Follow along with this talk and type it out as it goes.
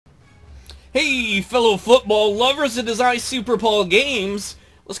Hey, fellow football lovers, it is I, SuperPaulGames.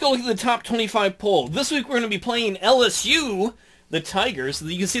 Let's go look at the top 25 poll. This week we're going to be playing LSU, the Tigers.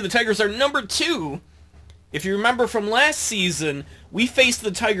 You can see the Tigers are number 2. If you remember from last season, we faced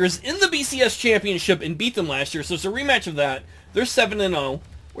the Tigers in the BCS Championship and beat them last year, so it's a rematch of that. They're 7-0.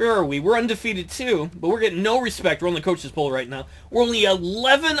 Where are we? We're undefeated too, but we're getting no respect. We're on the coaches poll right now. We're only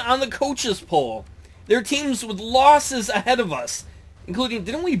 11 on the coaches poll. There are teams with losses ahead of us, including,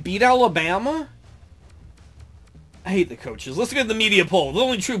 didn't we beat Alabama? I hate the coaches. Let's get the media poll, the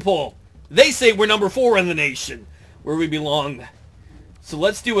only true poll. They say we're number 4 in the nation, where we belong. So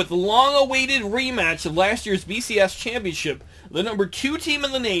let's do it. The long-awaited rematch of last year's BCS Championship. The number 2 team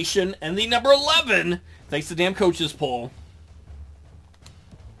in the nation and the number 11, thanks to the damn coaches poll.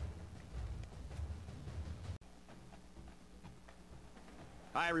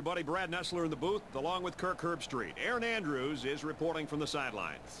 Hi, everybody. Brad Nessler in the booth, along with Kirk Herbstreit. Aaron Andrews is reporting from the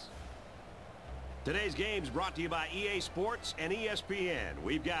sidelines. Today's game is brought to you by EA Sports and ESPN.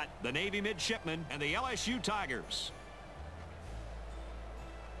 We've got the Navy Midshipmen and the LSU Tigers.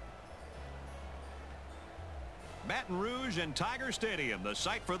 Baton Rouge and Tiger Stadium, the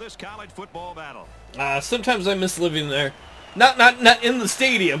site for this college football battle. Sometimes I miss living there. Not in the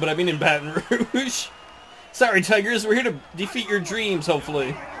stadium, but I mean in Baton Rouge. Sorry, Tigers. We're here to defeat your dreams,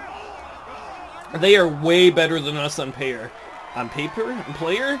 hopefully. They are way better than us on paper. On paper? On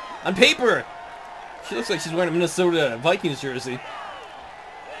player? On paper! She looks like she's wearing a Minnesota Vikings jersey.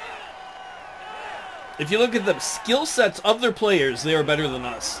 If you look at the skill sets of their players, they are better than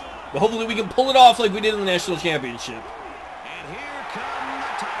us. But hopefully we can pull it off like we did in the National Championship. And here come the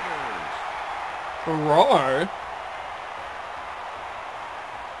Tigers. Hurrah!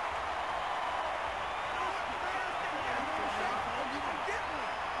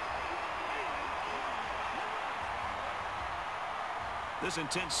 This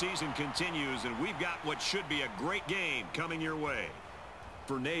intense season continues, and we've got what should be a great game coming your way.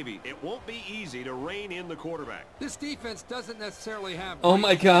 For Navy, it won't be easy to rein in the quarterback. This defense doesn't necessarily have... Oh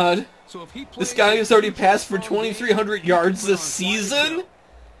my God. So if he this guy has already passed for 2,300 yards this season?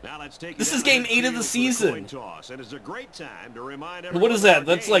 Now let's take this is game 8 of the season. Toss, and it's a great time to remind what is that?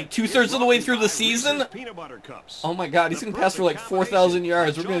 That's like 2/3 of the way through the season? Oh my God, he's going to pass for like 4,000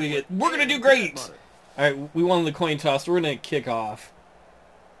 yards. We're going to do great. All right, we won the coin toss. We're going to kick off.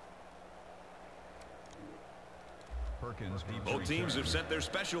 Both teams have sent their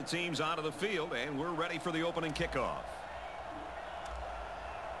special teams onto the field, and we're ready for the opening kickoff.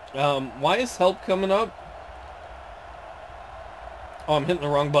 Why is help coming up? Oh, I'm hitting the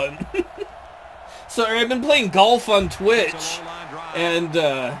wrong button. Sorry, I've been playing golf on Twitch, and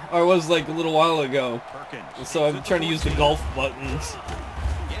I was like a little while ago. So I'm trying to use the golf buttons.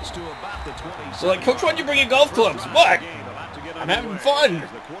 So like, Coach, why'd you bring your golf clubs? What? I'm having fun.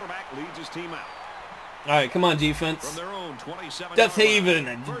 All right, come on, defense. Death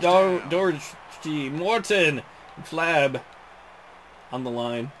Haven, Dorsey, Morton, Flab on the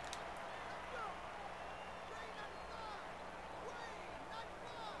line.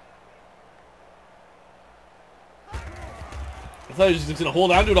 I thought he was just going to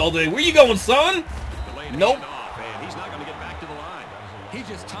hold on to it all day. Where you going, son? Nope. He's not going to get back to the line. He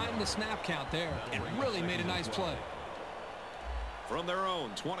just timed the snap count there and really made a nice play. From their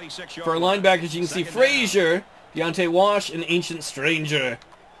own 26-yard For our linebackers, you can see Frazier, Deontay Wash, and Ancient Stranger.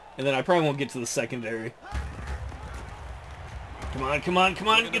 And then I probably won't get to the secondary. Come on, come on, come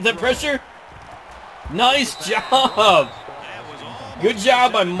on. Get that pressure. Nice job. Good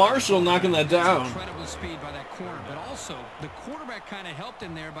job by Marshall knocking that down. Incredible speed by that corner, but also the quarterback kind of helped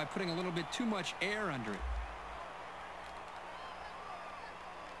him there by putting a little bit too much air under it.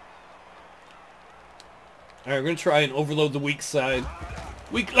 All right, we're going to try and overload the weak side.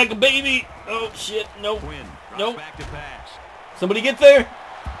 Weak like a baby. Oh, shit. Nope. Nope. Back to pass. Somebody get there.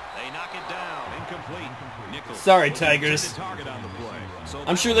 They knock it down. Incomplete. Nichols. Sorry, Tigers.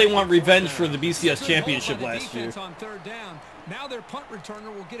 I'm sure they want revenge for the BCS Championship last year. On third down. Now their punt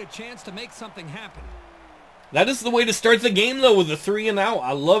returner will get a chance to make something happen. That is the way to start the game, though, with a 3 and out.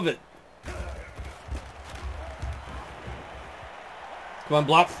 I love it. Come on,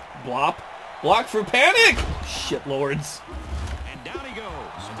 blop. Block for panic! Shit lords. And down he goes.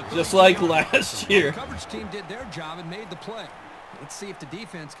 Just like last year. The coverage team did their job and made the play. Let's see if the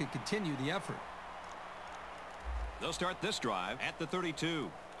defense can continue the effort. They'll start this drive at the 32.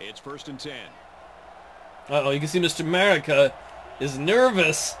 It's 1st and 10. Uh-oh, you can see Mr. America is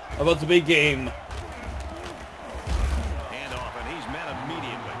nervous about the big game. Handoff, and he's met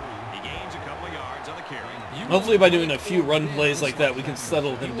immediately. He gains a couple of yards on the carry. Hopefully by doing a few run plays like that, we can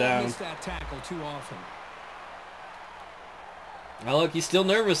settle him down. That tackle too often. Oh, look, he's still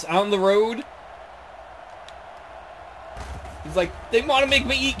nervous. On the road. He's like, they want to make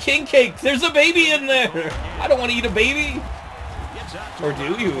me eat king cake. There's a baby in there. I don't want to eat a baby. Or do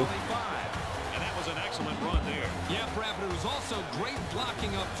you? And that was an excellent run there. Yeah, Brad, but it was also great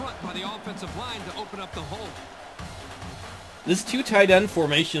blocking up front by the offensive line to open up the hole. This two tight end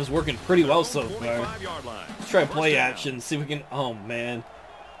formation is working pretty well so far. Let's try play action, see if we can... Oh, man.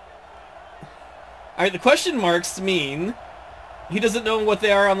 Alright, the question marks mean he doesn't know what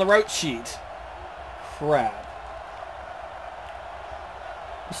they are on the route sheet. Crap.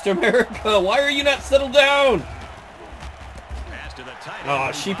 Mr. America, why are you not settled down?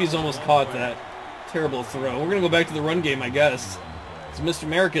 Oh, Sheepy's almost caught that. Terrible throw. We're going to go back to the run game, I guess. So Mr.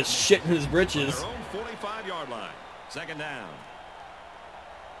 America's shitting his britches. Their own 45-yard line. Second down.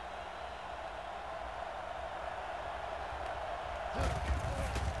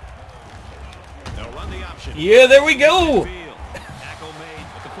 They'll run the option. Yeah, there we go.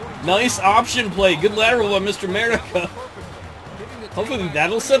 Nice option play. Good lateral by Mr. America. Hopefully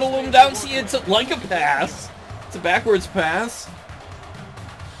that'll settle him down. See, it's like a pass. It's a backwards pass.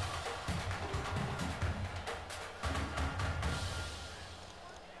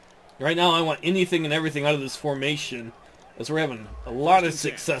 Right now, I want anything and everything out of this formation, as we're having a lot of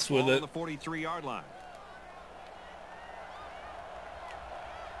success with it. The 43-yard line.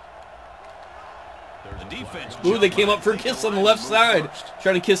 The defense. Ooh, they came up for a kiss on the left side,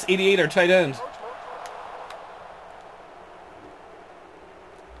 trying to kiss 88, our tight end.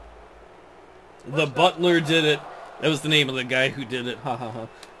 The Butler did it. That was the name of the guy who did it. Ha ha ha.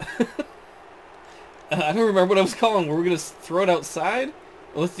 I don't remember what I was calling. Were we going to throw it outside?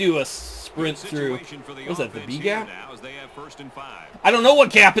 Let's do a sprint through. What was that, the B gap? I don't know what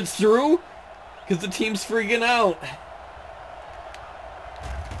gap it's through, because the team's freaking out.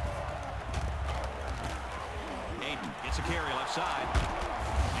 Hayden gets a carry left side.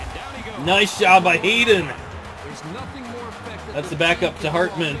 And down he goes. Nice job by Hayden. There's nothing more effective. That's the backup to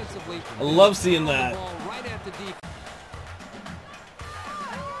Hartman. I love seeing that.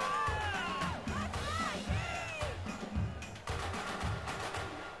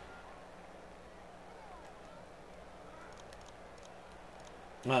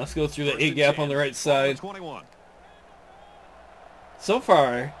 Let's go through the A gap on the right side. So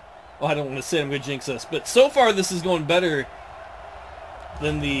far, well, I don't want to say I'm going to jinx us, but so far this is going better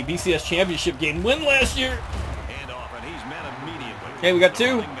than the BCS championship game win last year. Handoff, and he's met immediately. Hey, we got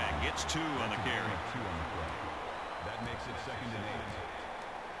two. Gets two on the carry. That makes it 2nd and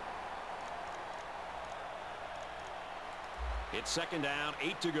 8. It's second down,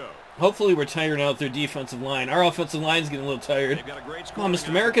 8 to go. Hopefully we're tiring out their defensive line. Our offensive line's getting a little tired. Come on, Mr.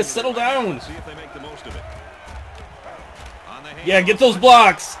 America, settle down. See if they make the most of it. Yeah, get those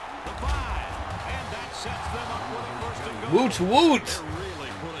blocks. The 5, and that sets them up for the 1st and goal. Woot, woot. They're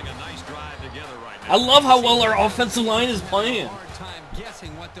really putting a nice drive together right I now. love how well our offensive line is playing.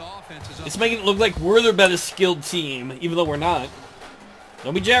 It's making it look like we're the better skilled team, even though we're not.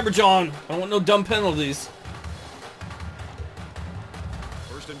 Don't be Jabberjawn. I don't want no dumb penalties.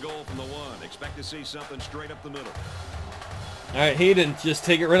 1st and goal from the 1. Expect to see something straight up the middle. All right, Hayden, just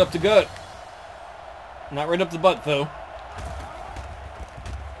take it right up the gut. Not right up the butt, though.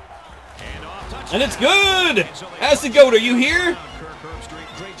 And it's good! Assegoat, are you here?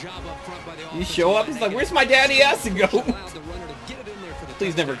 You show up, he's like, where's my daddy Assegoat?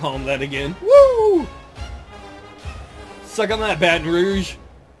 Please never call him that again. Woo! Suck on that, Baton Rouge.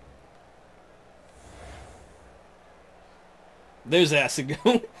 There's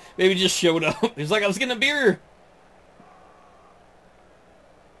Assegoat. Maybe just showed up. He's like, I was getting a beer.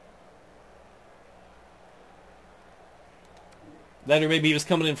 That or maybe he was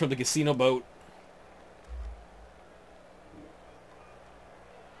coming in from the casino boat.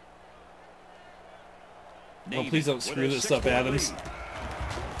 Oh, please don't screw this up, Adams.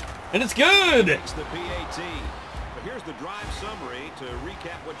 And it's good! It's the PAT. But here's the drive summary to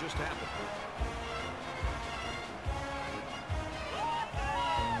recap what just happened.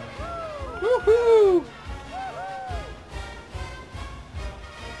 Woohoo!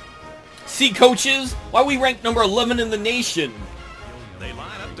 See, coaches, why we rank number 11 in the nation. They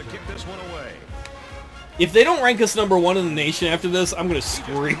line up to kick this one away. If they don't rank us number 1 in the nation after this, I'm going to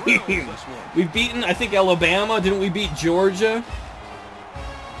scream. We've beaten, I think, Alabama. Didn't we beat Georgia?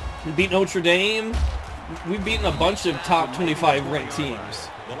 We beat Notre Dame. We've beaten a bunch of top 25 ranked teams.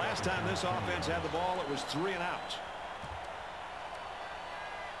 The last time this offense had the ball, it was 3 and out.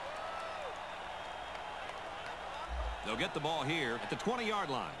 They'll get the ball here at the 20-yard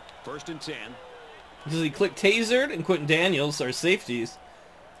line. 1st and 10. Does he click Tasered and Quentin Daniels, our safeties?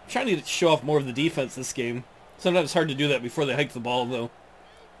 I'm trying to show off more of the defense this game. Sometimes it's hard to do that before they hike the ball, though.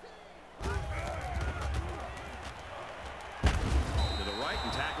 To the right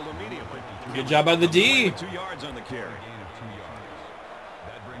and tackled immediately. Good job by the D. 2 yards on the carry. Gain of 2 yards.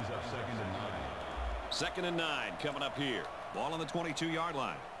 That brings up 2nd and 9. 2nd and 9 coming up here. Ball on the 22-yard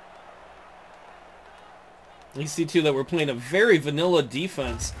line. You see, too, that we're playing a very vanilla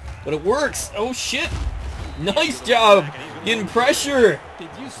defense, but it works. Oh, shit. Nice job getting pressure. Did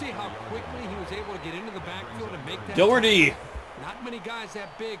you see how quickly he was able to get into the backfield and make that? Doherty. Not many guys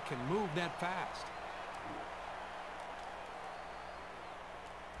that big can move that fast.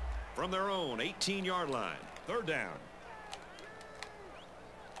 From their own 18-yard line. 3rd down.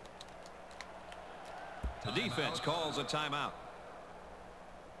 The defense calls a timeout.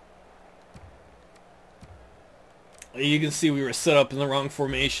 You can see we were set up in the wrong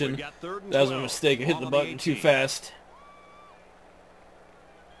formation. We've got 3rd and That was a 12. mistake. I hit Ball the on button too 18. fast.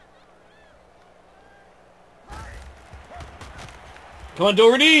 Come on,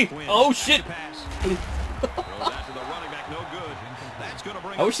 Doherty! Quinn. Oh, shit! Pass. Throws that to the running back, no good. That's gonna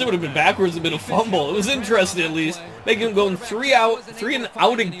bring I wish it would have been backwards and been a fumble. It was interesting, at least. Making him going 3 and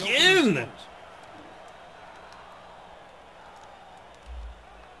out again!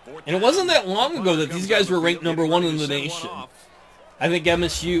 And it wasn't that long ago that these guys were ranked #1 in the nation. I think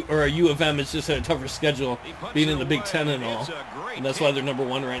MSU, or U of M, has just had a tougher schedule, being in the Big Ten and all. And that's why they're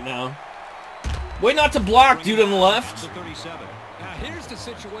 #1 right now. Way not to block, dude on the left. Now here's the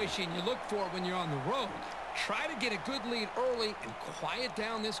situation you look for when you're on the road. Try to get a good lead early and quiet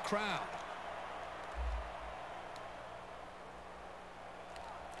down this crowd.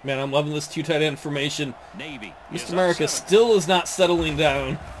 Man, I'm loving this 2 tight end formation. Navy. Mr. America still is not settling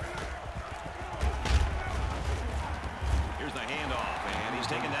down. Here's the handoff, and he's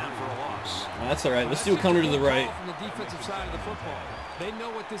taken down for a loss. That's all right. Let's do a counter to the right. From the defensive side of the football. They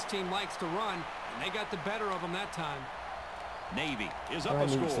know what this team likes to run, and they got the better of them that time. Navy is up I a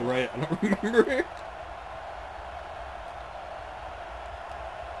moved to the score. right. I don't remember.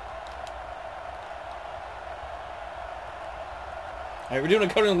 All right, we're doing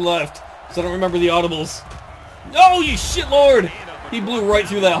a counter to the left, so I don't remember the audibles. No, you shit lord! He blew right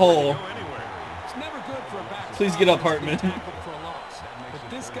through that hole. It's never good for a back. Please get up, Hartman. Tackled for a loss. But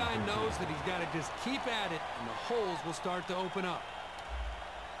this guy knows that he's got to just keep at it, and the holes will start to open up.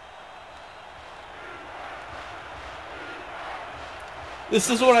 This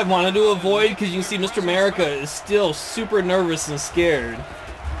is what I wanted to avoid, because you can see Mr. America is still super nervous and scared.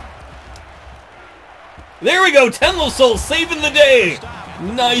 There we go, Tenlosol saving the day.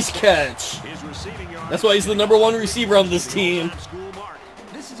 Nice catch. That's why he's the #1 receiver on this team.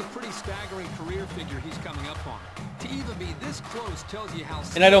 This is a pretty staggering career figure he's coming up on. To even be this close tells you how.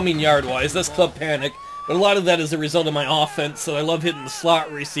 And I don't mean yard-wise, that's club panic. But a lot of that is a result of my offense, so I love hitting the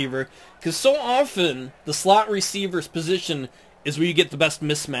slot receiver. Because so often, the slot receiver's position is where you get the best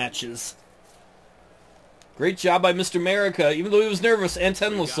mismatches. Great job by Mr. America, even though he was nervous, and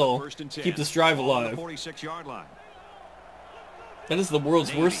Tenlosol, to keep this drive alive. 46-yard-line. That is the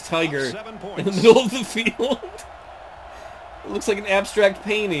world's worst tiger in the middle of the field. It looks like an abstract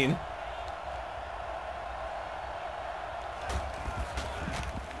painting.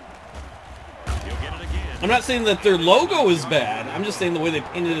 I'm not saying that their logo is bad. I'm just saying the way they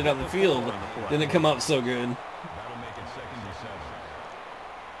painted it on the field didn't come out so good. That'll make it 2nd and 7.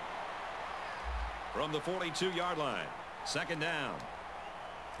 From the 42-yard line. 2nd down.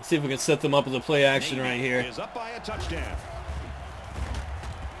 Let's see if we can set them up with a play action right here. Is up by a touchdown.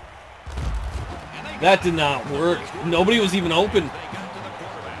 That did not work. Nobody was even open.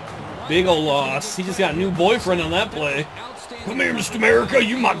 Big ol' loss. He just got a new boyfriend on that play. Come here, Mr. America,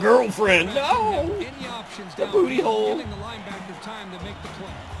 you my girlfriend. No! The booty hole. Giving the linebacker time to make the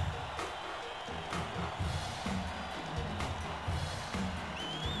play.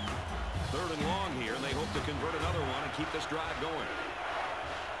 Third and long here, and they hope to convert another one and keep this drive going.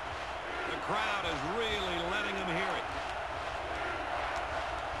 The crowd is really letting them hear it.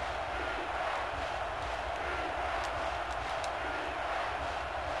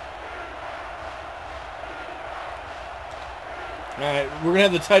 Alright, we're going to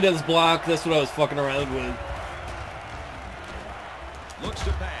have the tight ends block. That's what I was fucking around with. Looks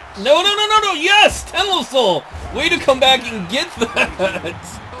to pass. No, no, no, no, no. Yes! Tenlosol! Way to come back and get that.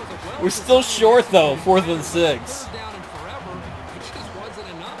 We're still short, though. 4th and 6. Third down and forever. It just wasn't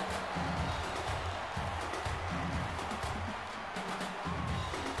enough.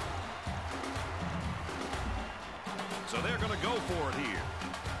 So they're going to go for it here.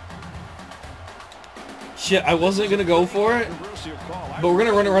 Shit, I wasn't going to go for it. But we're going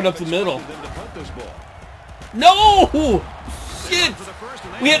to run it right up the middle. No! it!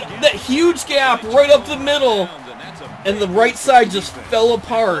 We had that huge gap right up the middle, and the right side just fell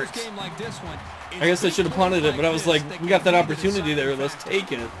apart. I guess I should have punted it, but I was like, we got that opportunity there, let's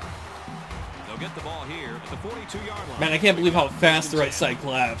take it. Man, I can't believe how fast the right side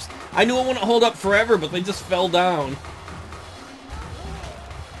collapsed. I knew it wouldn't hold up forever, but they just fell down.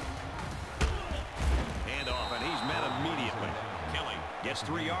 Handoff, and he's met immediately. Kelly gets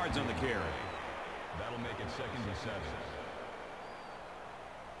 3 yards on the carry. That'll make it 2nd and 7.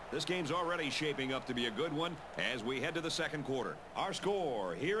 This game's already shaping up to be a good one as we head to the second quarter. Our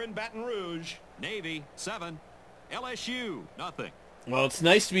score here in Baton Rouge, Navy 7, LSU nothing. Well, it's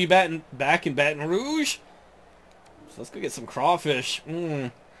nice to be back in Baton Rouge. So let's go get some crawfish.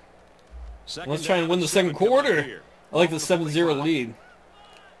 Let's try and win the second quarter. I like the 7-0 lead.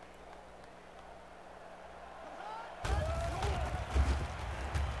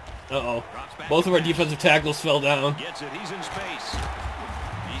 Uh-oh. Both of our defensive tackles fell down. Gets it. He's in space.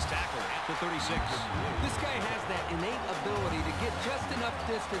 He's tackled at the 36. This guy has that innate ability to get just enough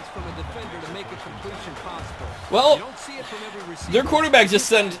distance from a defender to make a completion possible. Well, you don't see it from every receiver. Their quarterback just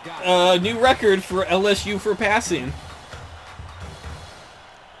set a new record for LSU for passing.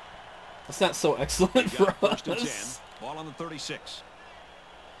 That's not so excellent for us. Ball on the 36.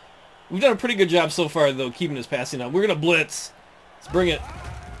 We've done a pretty good job so far, though, keeping his passing up. We're going to blitz. Let's bring it.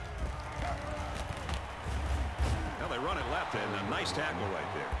 Well, they run it left, and a nice tackle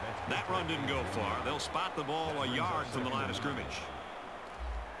right there. That run didn't go far. They'll spot the ball a yard from the line of scrimmage.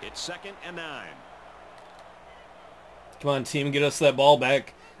 It's 2nd and 9. Come on, team, get us that ball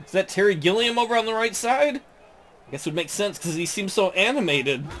back. Is that Terry Gilliam over on the right side? I guess it would make sense because he seems so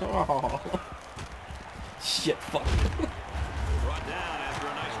animated. Oh. Shit, fuck. Brought down after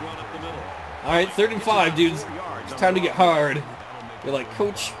a nice run up the middle. All right, 3rd and 5, dudes. It's time to get hard. You're like,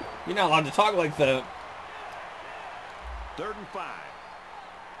 Coach, you're not allowed to talk like that. 3rd and 5.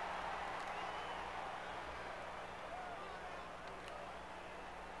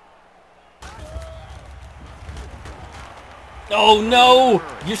 Oh no!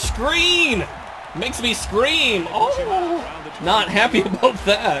 Your screen! Makes me scream! Oh! Not happy about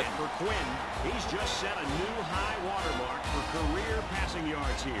that. For Quinn, he's just set a new high watermark for career passing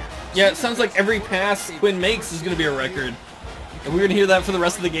yards here. Yeah, it sounds like every pass Quinn makes is going to be a record. And we're going to hear that for the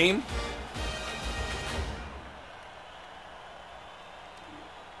rest of the game?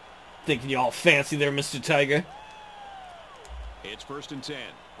 Thinking you all fancy there, Mr. Tiger. It's 1st and 10.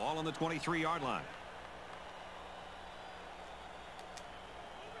 Ball on the 23-yard line.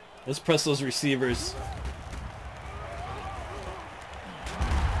 Let's press those receivers.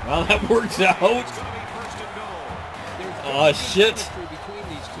 Well, that worked out. Oh, shit. Between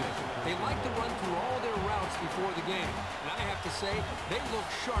these two. They like to run through all their routes before the game. And I have to say, they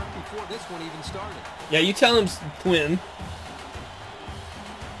looked sharp before this one even started. Yeah, you tell him, Quinn.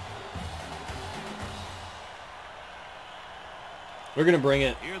 We're going to bring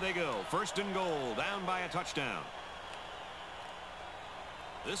it. Here they go. 1st and goal. Down by a touchdown.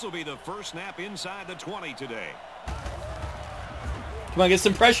 This will be the first snap inside the 20 today. Come on, get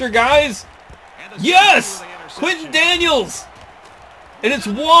some pressure, guys. Yes! Quentin Daniels! And it's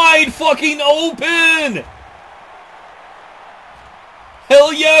wide fucking open!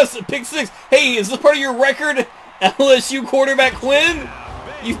 Hell yes! Pick 6. Hey, is this part of your record, LSU quarterback Quinn?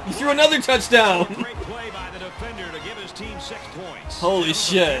 You threw another touchdown. Great play by the defender to give his team 6 points. Holy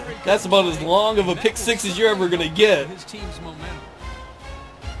shit. That's about as long of a pick 6 as you're ever going to get. His team's momentum.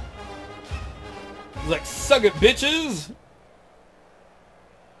 He's like, suck it, bitches!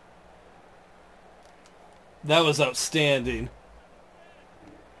 That was outstanding.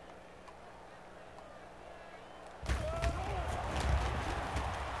 And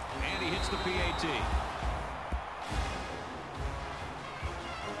he hits the PAT.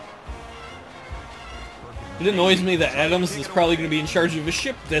 It annoys me that Adams is probably going to be in charge of a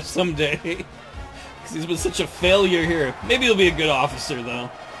ship this someday. Because he's been such a failure here. Maybe he'll be a good officer, though.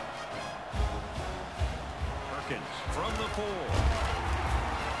 From the 4.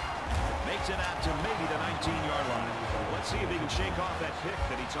 Makes it out to maybe the 19-yard line. Let's see if he can shake off that pick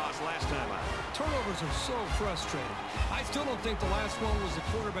that he tossed last time out. Turnovers are so frustrating. I still don't think the last one was the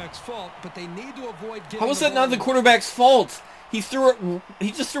quarterback's fault, but they need to avoid getting. How was that not the quarterback's fault? He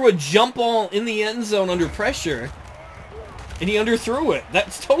just threw a jump ball in the end zone under pressure. And he underthrew it.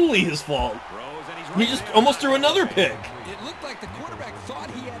 That's totally his fault. He just almost threw another pick. It looked like the quarterback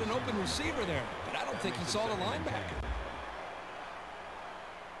thought he had an open receiver there, but I don't think he saw the linebacker.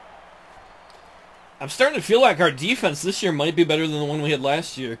 I'm starting to feel like our defense this year might be better than the one we had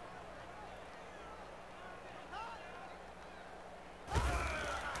last year.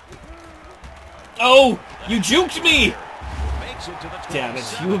 Oh, you juked me! Gets it to the Damn it,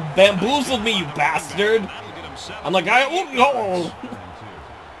 27. you bamboozled me, you bastard. That'll get him 7. I'm like, oh.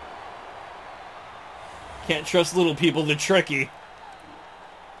 Can't trust little people, they're tricky.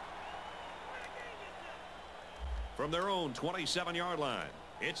 From their own 27-yard line.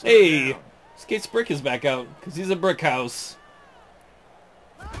 It's Hey, down. Skate's Brick is back out, because he's a brick house.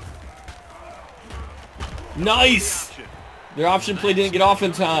 Nice! Their option play didn't get off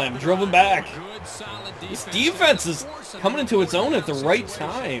in time. Drove him back. Good, solid This defense is coming into its own at the right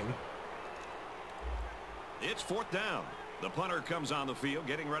time. It's 4th down. The punter comes on the field,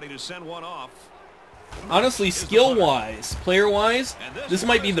 getting ready to send one off. Honestly, skill-wise, player-wise, this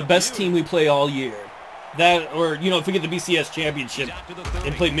might be the best team we play all year. That, or, you know, if we get the BCS championship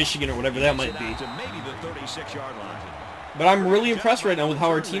and play Michigan or whatever that might be. To maybe the 36-yard line. But I'm really impressed right now with how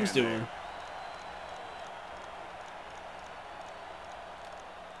our team's doing.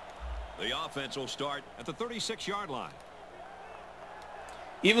 The offense will start at the 36-yard line.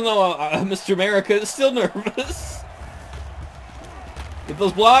 Even though Mr. America is still nervous. Get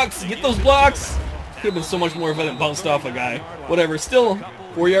those blocks, get those blocks. Could have been so much more if I didn't bounced off a guy. Whatever, still,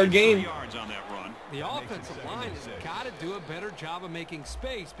 4-yard gain. The offensive line has got to do a better job of making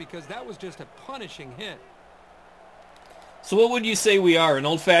space because that was just a punishing hit. So what would you say we are, an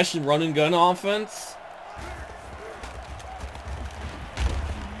old-fashioned run-and-gun offense?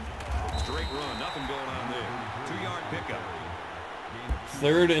 Straight run, nothing going on there. 2-yard pickup.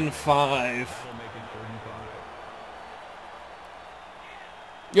 3rd and 5.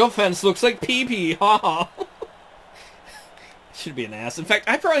 Your offense looks like pee-pee, haha. Should be an ass. In fact,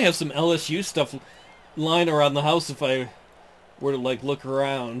 I probably have some LSU stuff lying around the house if I were to, like, look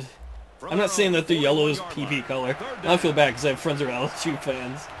around. I'm not saying that the yellow is pee-pee color. I feel bad because I have friends who are LSU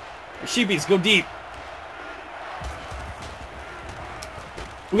fans. Sheepies, go deep.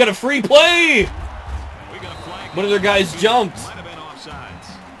 We got a free play! One of their guys jumped.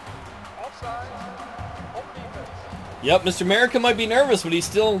 Yep, Mr. America might be nervous, but he's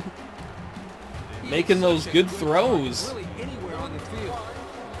still making those good throws. Really anywhere on the field.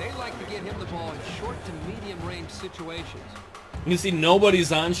 They like to get him the ball in short to medium range situations. You can see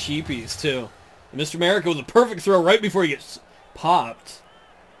nobody's on Sheepies, too. And Mr. America with a perfect throw right before he gets popped.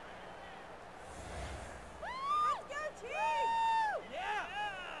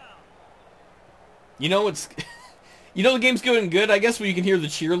 You know it's, you know the game's going good, I guess, when you can hear the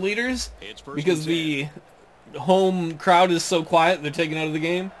cheerleaders because the home crowd is so quiet they're taken out of the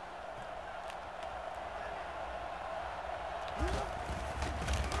game.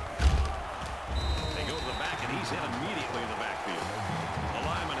 They go to the back and he's hit immediately in the backfield. The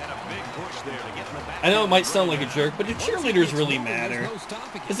lineman had a big push there to get in the back. I know it might sound like a jerk, but do cheerleaders really matter?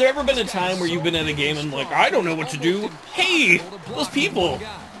 Has there ever been a time where you've been at a game and like, I don't know what to do? Hey, those people,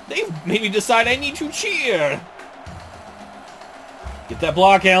 they made me decide I need to cheer. Get that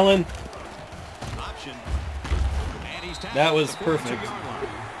block, Allen. That was perfect.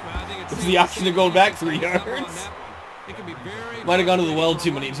 It's the option of going back 3 yards. Might have gone to the well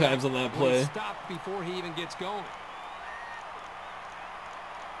too many times on that play. Stop before he even gets going.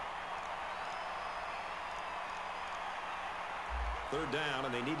 Third down,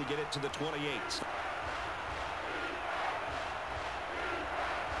 and they need to get it to the 28.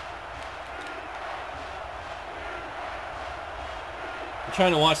 I'm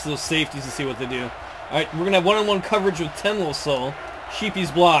trying to watch those safeties to see what they do. All right, we're going to have one-on-one coverage with Tenlosol. Sheepy's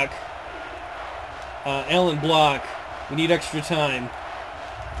block. Allen block. We need extra time.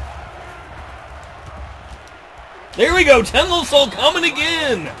 There we go. Tenlosol coming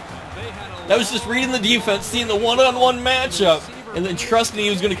again. That was just reading the defense, seeing the one-on-one matchup, and then trusting he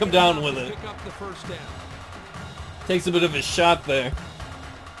was going to come down with it. Takes a bit of a shot there.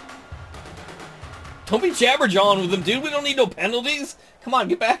 Don't be jabberjawing with him, dude. We don't need no penalties. Come on,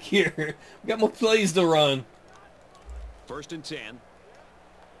 get back here. We got more plays to run. 1st and 10.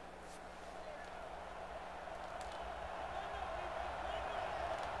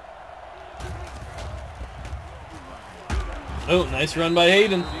 Oh, nice run by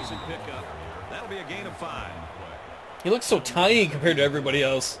Hayden. Decent pickup. That'll be a gain of 5. He looks so tiny compared to everybody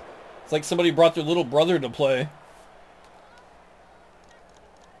else. It's like somebody brought their little brother to play.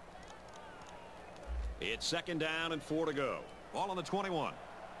 It's 2nd down and 4 to go. Ball on the 21.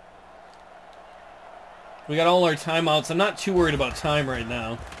 We got all our timeouts. I'm not too worried about time right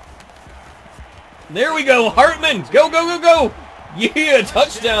now. There we go. Hartman. Go, go, go, go. Yeah,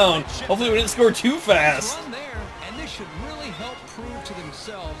 touchdown. Hopefully we didn't score too fast. Run there, and this should really help prove to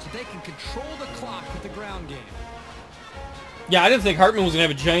themselves that they can control the clock with the ground game. Yeah, I didn't think Hartman was going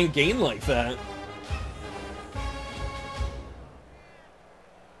to have a giant gain like that.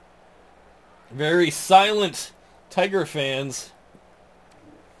 Very silent Tiger fans.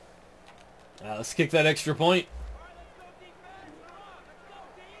 Let's kick that extra point.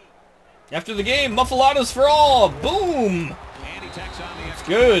 After the game, muffaladas for all. Boom. It's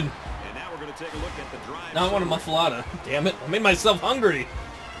good. And now we're going to take a look at the drive. Now I want a muffalata. Damn it. I made myself hungry.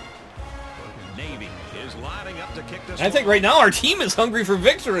 Navy is lining up to kick this. And I think right now our team is hungry for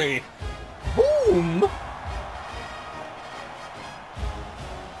victory. Boom.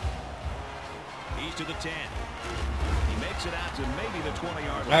 He's to the 10. He makes it out to maybe the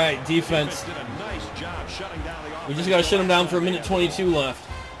 20-yard line. All right, defense. Did a nice job shutting down the offense. We just got to shut them down for a minute 22 left.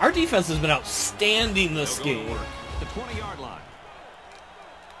 Our defense has been outstanding this game. The 20-yard line.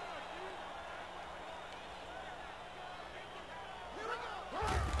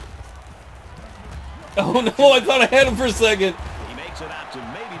 Oh no, I thought I had him for a second. He makes it out to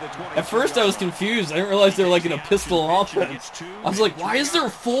maybe the 20. At first I was confused. I didn't realize they were like in a pistol offense. I was like, why is their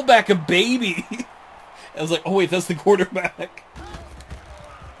fullback a baby? I was like, oh wait, that's the quarterback.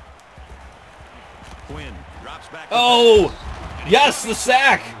 Quinn drops back. Oh, yes, the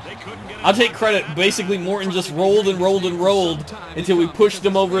sack. I'll take credit. Basically, Morton just rolled and rolled and rolled until we pushed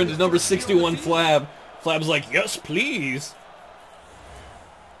him over into number 61, Flab. Flab's like, yes, please.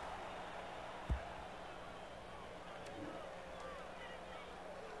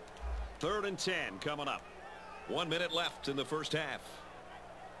 Third and 10 coming up. 1 minute left in the first half.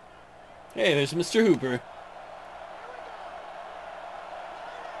 Hey, there's Mr. Hooper.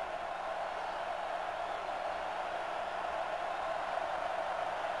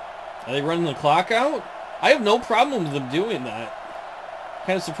 Are they running the clock out? I have no problem with them doing that.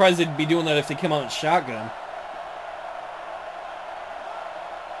 Kind of surprised they'd be doing that if they came out in shotgun.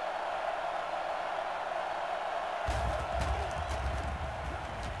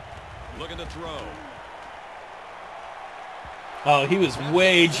 Looking to throw. Oh, he was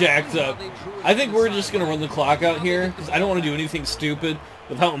way jacked up. I think we're just going to run the clock out here because I don't want to do anything stupid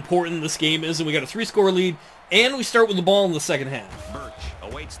with how important this game is. And we got a 3-score lead, and we start with the ball in the second half. Birch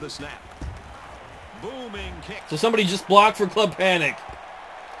awaits the snap. Booming kick. So somebody just blocked for Club Panic.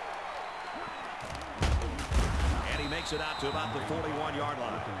 And he makes it out to about the 41-yard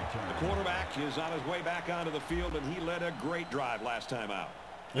line. The quarterback is on his way back onto the field, and he led a great drive last time out.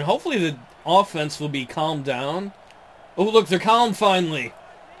 And hopefully the offense will be calmed down. Oh, look, they're calm finally.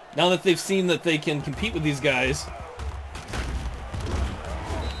 Now that they've seen that they can compete with these guys. And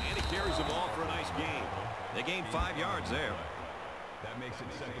he carries the ball for a nice gain. They gained 5 yards there. That makes it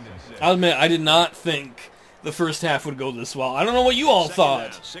 2nd and 6. I'll admit, I did not think the first half would go this well. I don't know what you all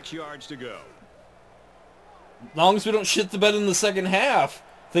thought. Down, 6 yards to go. As long as we don't shit the bed in the second half,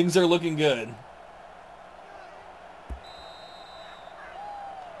 things are looking good.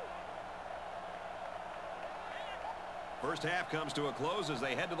 First half comes to a close as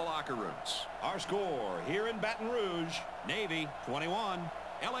they head to the locker rooms. Our score here in Baton Rouge, Navy 21,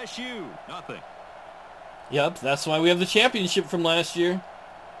 LSU nothing. Yep, that's why we have the championship from last year.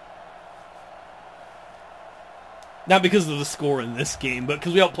 Not because of the score in this game, but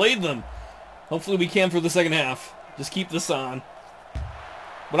because we outplayed them. Hopefully we can for the second half. Just keep this on.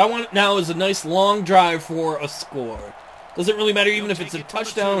 What I want now is a nice long drive for a score. Doesn't really matter even if it's a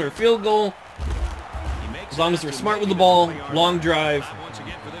touchdown or a field goal. As long as we're smart with the ball, long drive,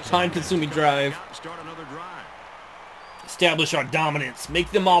 time-consuming drive. Establish our dominance.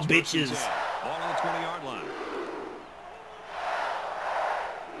 Make them all bitches. Ball on the 20-yard line.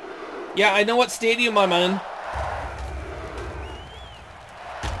 Yeah, I know what stadium I'm in.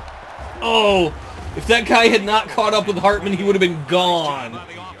 Oh, if that guy had not caught up with Hartman, he would have been gone. On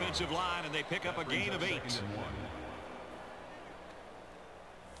the offensive line, and they pick up a gain of 8.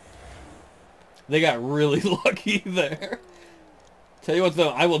 They got really lucky there. Tell you what,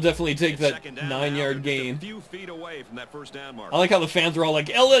 though, I will definitely take that 9-yard gain. A few feet away from that first down mark. I like how the fans are all like,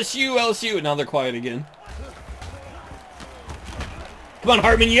 LSU, LSU, and now they're quiet again. Come on,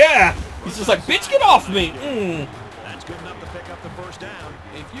 Hartman, yeah! He's just like, bitch, get off me! That's good enough to pick up the first down.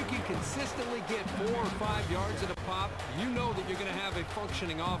 If you can consistently get 4 or 5 yards at a pop, you know that you're going to have a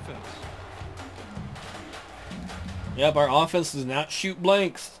functioning offense. Yep, our offense does not shoot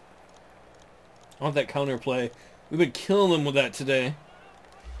blanks. I want that counter play. We've been killing them with that today.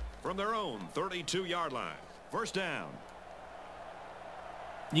 From their own 32-yard line. First down.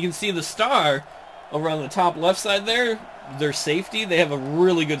 You can see the star over on the top left side there. Their safety, they have a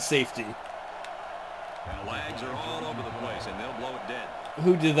really good safety. Flags are all over the place, and they'll blow it dead.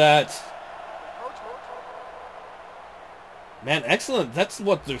 Who did that? Man, excellent. That's,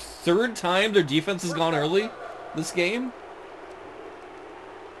 what, their 3rd time their defense has gone early this game?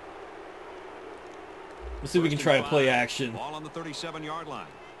 Let's see if we can try a play action. Ball on the 37-yard line.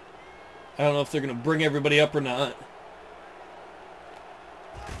 I don't know if they're going to bring everybody up or not.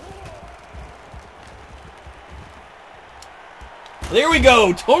 There we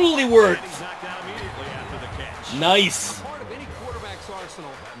go. Totally worked. Nice. Part of any quarterback's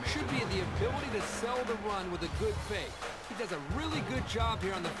arsenal should be the ability to sell the run with a good fake. He does a really good job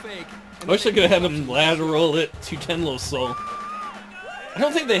here on the fake. I wish I could have had him lateral at 210 low soul. I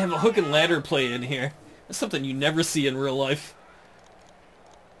don't think they have a hook and ladder play in here. That's something you never see in real life.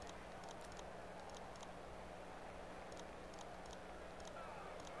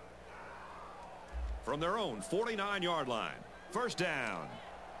 From their own 49-yard line. First down.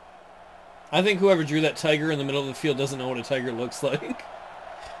 I think whoever drew that tiger in the middle of the field doesn't know what a tiger looks like.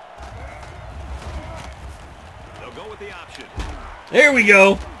 They'll go with the option. There we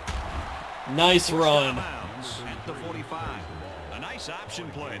go. Nice run. At the 45. A nice option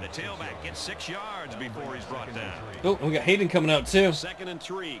play. The tailback gets 6 yards before he's brought down. Oh, we got Hayden coming out too. 2nd and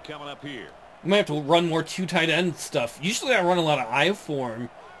 3 coming up here. We might have to run more 2 tight end stuff. Usually I run a lot of I form,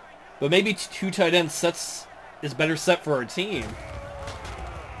 but maybe 2 tight end sets is better set for our team.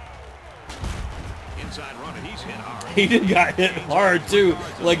 Inside run, and he's hit hard. Hayden got hit hard too.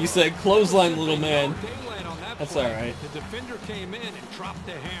 Like you said, clothesline little man. That's all right. The defender came in and dropped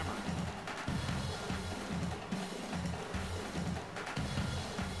the hammer.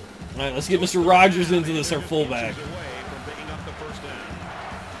 All right, let's get Mr. Rogers into this, our fullback. Away from picking up the first down.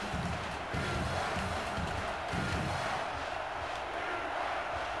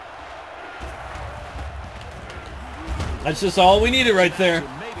 That's just all we needed right there.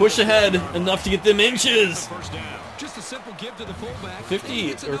 Push ahead enough to get them inches. First down. Just a simple give to the fullback.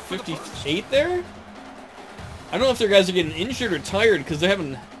 50 or 58 there? I don't know if their guys are getting injured or tired because they're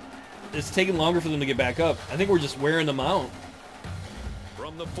having... It's taking longer for them to get back up. I think we're just wearing them out.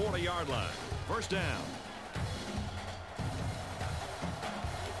 From the 40-yard line. First down.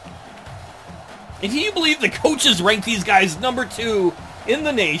 And can you believe the coaches rank these guys number 2 in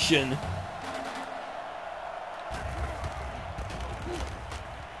the nation?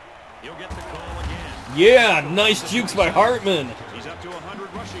 He'll get the call again. Yeah, nice jukes by Hartman. He's up to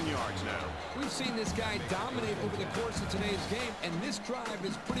 100 rushing yards now. We've seen this guy dominate over the course of today's game, and this drive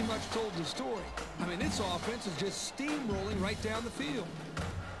has pretty much told the story. I mean, this offense is just steamrolling right down the field.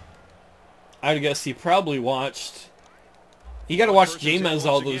 I would guess he probably watched... You got to watch Jamez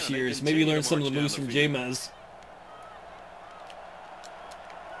all those years. Maybe learn some of the moves from Jamez.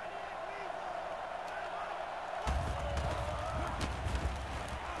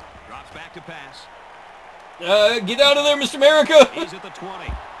 Drops back to pass. Get out of there, Mr. America! He's at the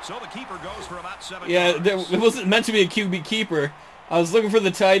 20. So the keeper goes for about 7 Yeah, yards. it wasn't meant to be a QB keeper. I was looking for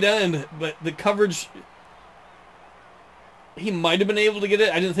the tight end, but the coverage... He might have been able to get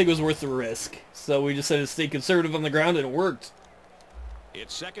it. I didn't think it was worth the risk. So we decided to stay conservative on the ground, and it worked.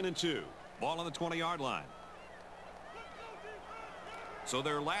 It's 2nd and 2. Ball on the 20-yard line. So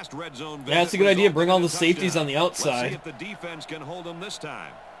their last red zone visit. Yeah, that's a good idea. Bring all the touchdown. safeties on the Let's see outside. if the defense can hold them this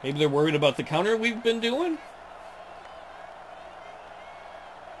time. Maybe they're worried about the counter we've been doing.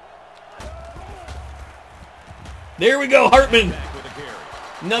 There we go, Hartman. Back with a carry.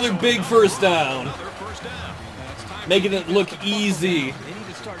 Another big first down. Another first down. Making it look easy. They need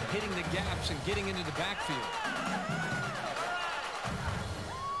to start hitting the gaps and getting into the backfield.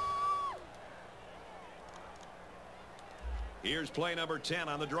 Here's play number 10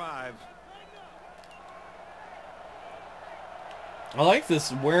 on the drive. I like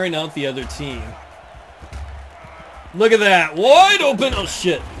this wearing out the other team. Look at that. Wide open. Oh,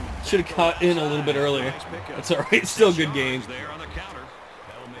 shit. Should have caught in a little bit earlier. That's all right. Still a good game. There on the counter.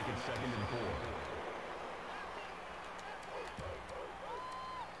 That'll make it 2nd and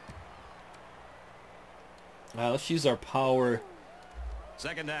 4. Let's use our power.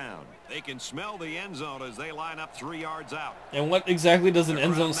 2nd down. They can smell the end zone as they line up 3 yards out. And what exactly does an They're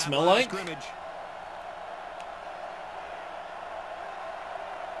end zone around that smell line of like? scrimmage.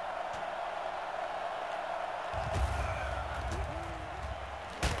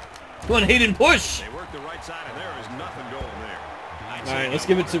 Come on, Hayden, push. They work the right side, and there is nothing going there. All right, let's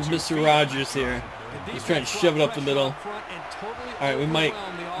give it to Mr. Rogers here. He's trying to shove it up the middle. All right, we might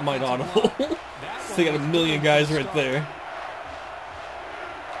audible. They got a million guys right there.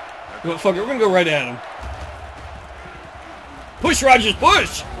 Well, fuck it, we're gonna go right at him. Push, Rogers,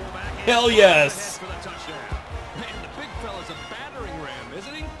 push! Hell yes! For the touchdown. Man, the big fella's a battering ram,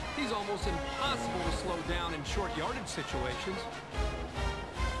 isn't he? He's almost impossible to slow down in short yardage situations.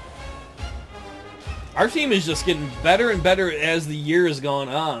 Our team is just getting better and better as the year has gone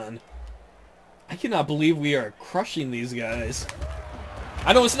on. I cannot believe we are crushing these guys.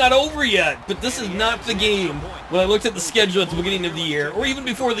 I know it's not over yet, but this is not the game. When I looked at the schedule at the beginning of the year, or even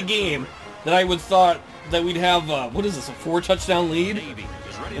before the game, that I would thought that we'd have, what is this, a 4-touchdown lead Navy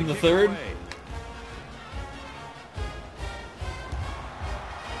is ready in to the kick it third? away.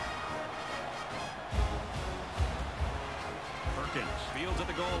 Perkins fields at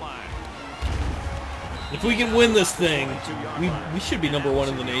the goal line. If we can win this thing, we should be #1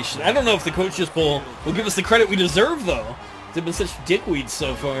 in the nation. I don't know if the Coaches Bowl will give us the credit we deserve, though. They've been such dickweeds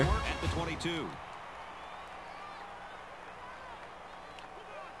so far. At the 22.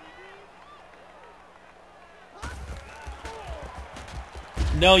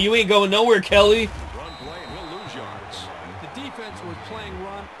 No, you ain't going nowhere, Kelly. Run play and he'll lose yards. The defense was playing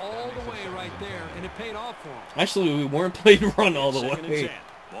run all the way right there, and it paid off for him. Actually, we weren't playing run all the Second and way. 10.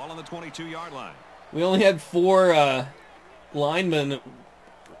 Ball on the 22-yard line. We only had 4 linemen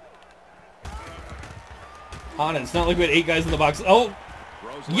on it. It's not like we had 8 guys in the box. Oh,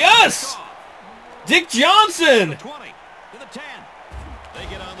 Throws yes! Dick Johnson! 20 to the 10. They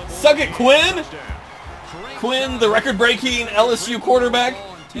get on the board. Suck it, Quinn! Touchdown. Quinn, the record-breaking LSU quarterback,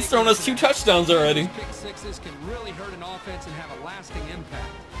 he's thrown us 2 touchdowns already. Pick sixes can really hurt an offense and have a lasting impact.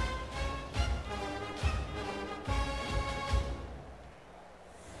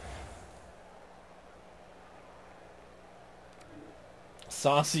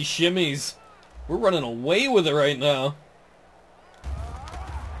 Saucy shimmies. We're running away with it right now.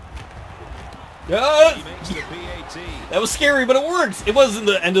 He makes the PAT. That was scary, but it worked. It wasn't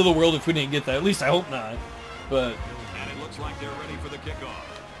the end of the world if we didn't get that. At least I hope not. But And it looks like they're ready for the kickoff.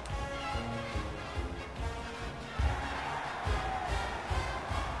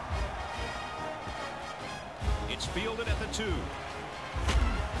 It's fielded at the 2.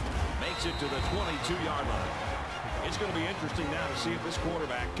 Makes it to the 22-yard line. It's going to be interesting now to see if this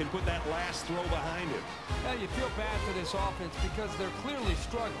quarterback can put that last throw behind him. Now, you feel bad for this offense because they're clearly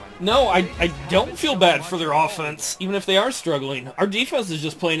struggling. no, I don't feel bad for their offense, even if they are struggling. Our defense is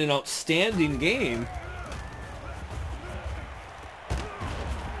just playing an outstanding game.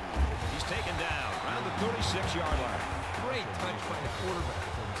 He's taken down around the 36-yard line. Great touch by the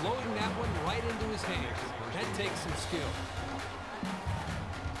quarterback. Loading that one right into his hands. That takes some skill.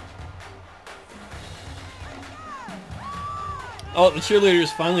 Oh, the cheerleaders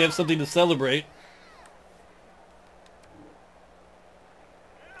finally have something to celebrate.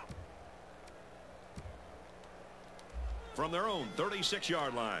 From their own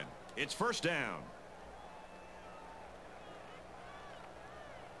 36-yard line, it's first down.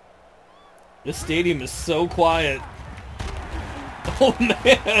 This stadium is so quiet. Oh,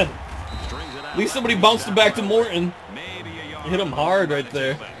 man. At least somebody bounced it back to Morton. Hit him hard right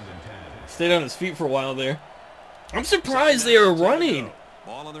there. Stayed on his feet for a while there. I'm surprised they are running.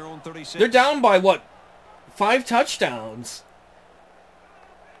 Ball on their own 36. They're down by, what, 5 touchdowns?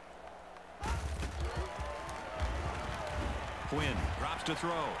 Quinn drops to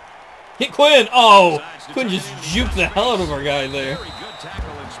throw. Hit Quinn. Oh, Quinn just juked the hell out of our guy there. Very good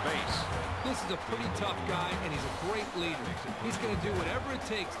tackle in space. This is a pretty tough guy, and he's a great leader. He's going to do whatever it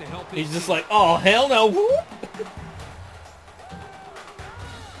takes to help his He's just team. like, oh, hell no. Whoop.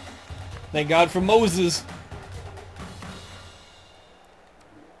 Thank God for Moses.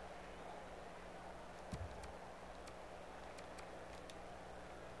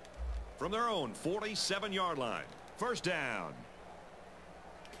 From their own 47-yard line, first down.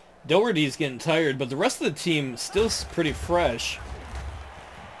 Doherty's getting tired, but the rest of the team still pretty fresh.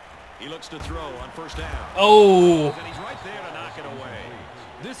 He looks to throw on first down. Oh, And he's right there to knock it away.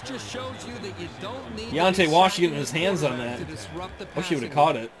 This just shows you that you don't need Deontay Wash getting his hands on that. to disrupt the Wish he would have passing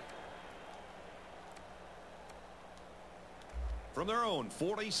caught game. it. From their own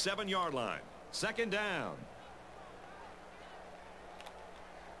 47-yard line, second down.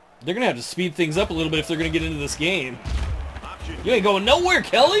 They're going to have to speed things up a little bit if they're going to get into this game. Option. You ain't going nowhere,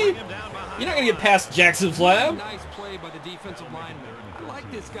 Kelly. Bring him down behind You're not going to get past Jackson Flab. Nice play by the defensive lineman. I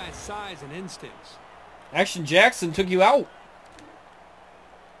like this guy's size and instincts. Action Jackson took you out.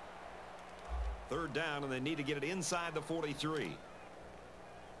 Third down, and they need to get it inside the 43.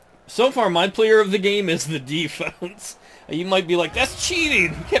 So far, my player of the game is the defense. You might be like, that's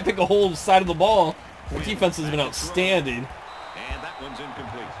cheating. You can't pick a whole side of the ball. The defense has been outstanding. And that one's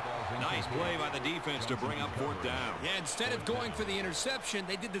incomplete. Nice play by the defense to bring up fourth down. Yeah, instead of going for the interception,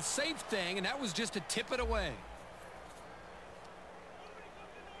 they did the safe thing, and that was just to tip it away.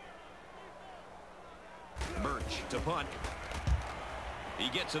 Birch to punt. He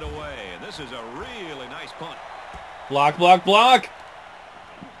gets it away, and this is a really nice punt. Block, block, block.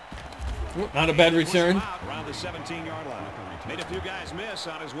 Not a bad Pushed him return. out around the 17-yard line. Made a few guys miss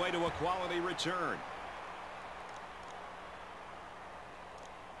on his way to a quality return.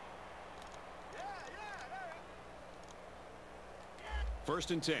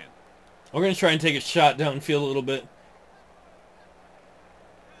 First and 10. We're going to try and take a shot downfield a little bit.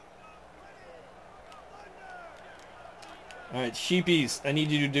 All right, Sheepies, I need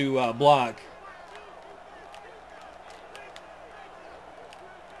you to do block.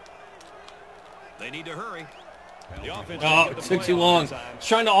 They need to hurry. The offense Oh, it took too long.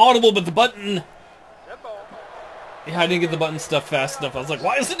 Trying to audible, but the button... Yeah, I didn't get the button stuff fast enough. I was like,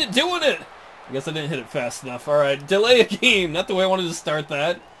 why isn't it doing it? I guess I didn't hit it fast enough. All right, delay a game. Not the way I wanted to start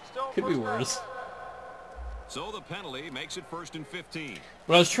that. Could be worse. So the penalty makes it 1st and 15.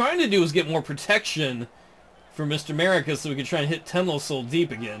 What I was trying to do was get more protection for Mr. America so we could try and hit Tenlo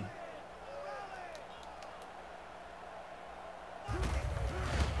deep again.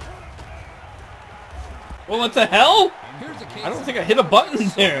 Well, what the hell? I don't think I hit a button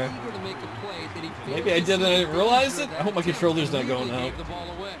there. Maybe I did and I didn't realize it? I hope my controller's not going out.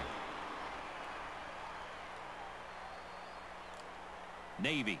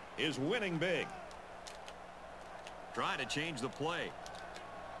 Navy is winning big. Trying to change the play.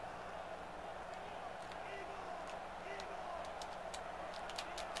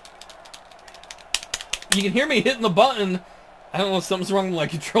 You can hear me hitting the button. I don't know if something's wrong with my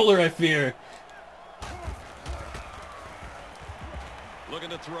controller, I fear. Looking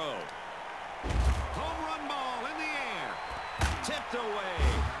to throw. Home run ball in the air. Tipped away.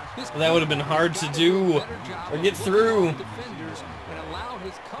 Well, that would have been hard to do or get through. Defenders and allow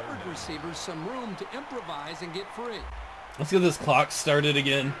his covered receivers some room to improvise and get free. Let's get this clock started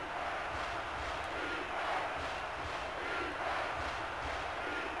again.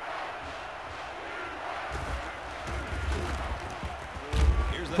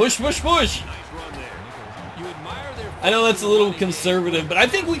 Push, push, push! I know that's a little conservative, but I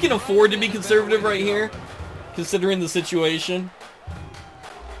think we can afford to be conservative right here, considering the situation.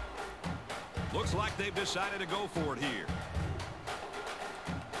 Looks like they've decided to go for it here.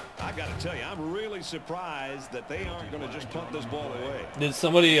 I got to tell you, I'm really surprised that they aren't going to just punt this ball away. Did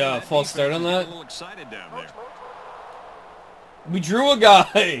somebody false start on that? A little excited down there. We drew a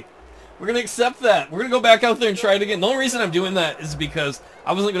guy. We're going to accept that. We're going to go back out there and try it again. The only reason I'm doing that is because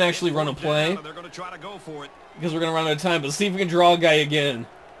I wasn't going to actually run a play. They're going to try to go for it. Because we're going to run out of time. But let's see if we can draw a guy again.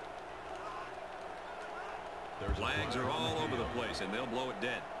 Flags are all over the place, and they'll blow it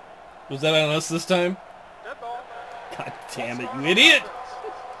dead. Was that on us this time? God damn it, you idiot!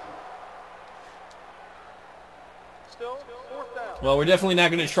 Well, we're definitely not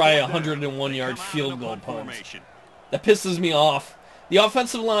going to try a 101-yard field goal punt. That pisses me off. The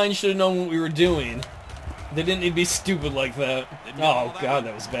offensive line should have known what we were doing. They didn't need to be stupid like that. Oh, God,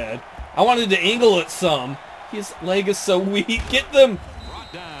 that was bad. I wanted to angle it some. His leg is so weak. Get them!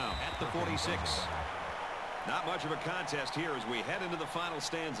 Brought down at the 46. Not much of a contest here as we head into the final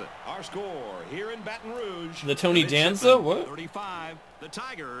stanza. Our score here in Baton Rouge. The Tony Danza? What? 35. The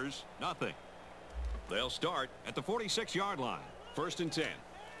Tigers, nothing. They'll start at the 46-yard line. 1st and 10.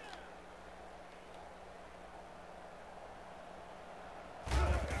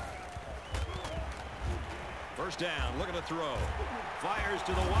 First down, looking to throw. Fires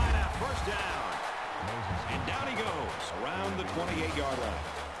to the wideout, 1st down. And down he goes, around the 28-yard line.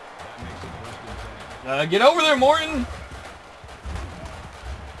 Get over there, Morton!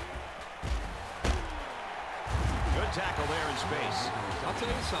 Good tackle there in space. I'll tell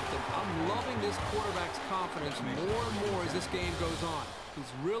you something. I'm loving this quarterback's confidence more and more as this game goes on.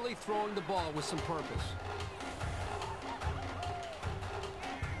 He's really throwing the ball with some purpose.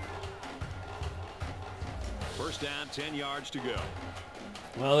 First down, 10 yards to go.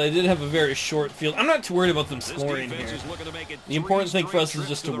 Well, they did have a very short field. I'm not too worried about them scoring here. The important thing for us is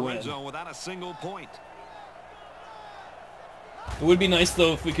just to win. Without a single point. It would be nice,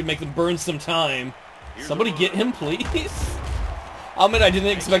 though, if we could make them burn some time. Somebody get him, please. I'll admit I didn't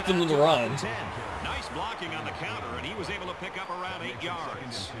expect him to run. Nice blocking on the counter, and he was able to pick up around 8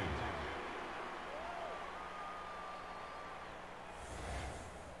 yards.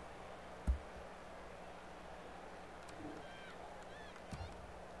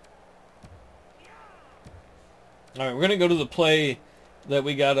 All right, we're going to go to the play that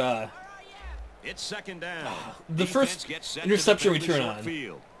we got. It's 2nd down. The first interception return on.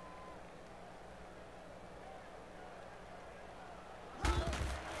 Field.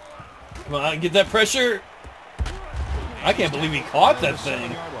 Come on, get that pressure. I can't believe he caught that thing.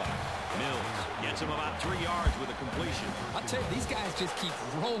 Mills gets him about 3 yards with a completion. I'll tell you, these guys just keep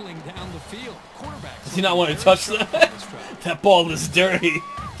rolling down the field. Quarterbacks. Does he not want to touch that? That ball is dirty.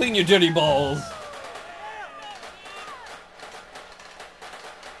 Clean your dirty balls.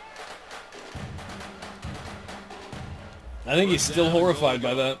 I think he's still horrified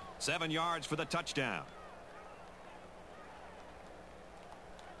by that. 7 yards for the touchdown.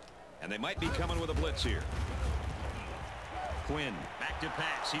 And they might be coming with a blitz here. Quinn, back to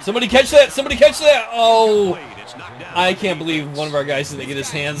pass. Somebody catch that! Somebody catch that! Oh, It's knocked down. I can't believe one of our guys didn't get his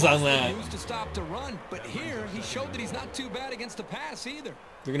hands on that. Used to stop to run, but here he showed that he's not too bad against the pass either.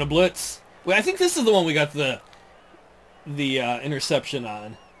 They're gonna blitz. Wait, I think this is the one we got the interception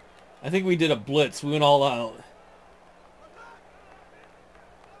on. I think we did a blitz. We went all out.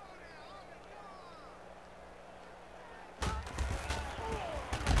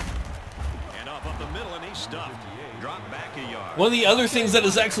 And off up the middle, and he's stuffed. Drop back a yard. One of the other things that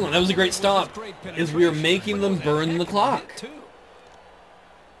is excellent, that was a great stop, is we are making them burn the clock.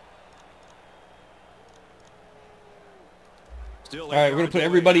 Still All right, we're going to put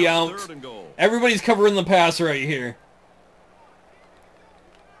everybody out. Third and goal. Everybody's covering the pass right here.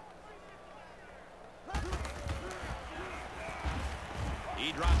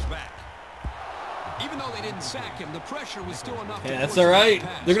 He drops back. Even though they didn't sack him, the pressure was still enough. Yeah, to that's force all him to right.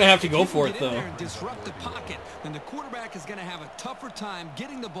 pass. They're going to have to If go he for can it, get in though. there and disrupt the pocket, then the quarterback is going to have a tougher time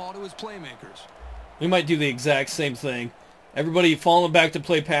getting the ball to his playmakers. We might do the exact same thing. Everybody falling back to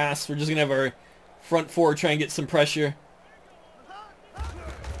play pass. We're just going to have our front four try and get some pressure.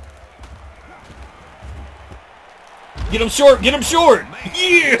 Get him short! Get him short!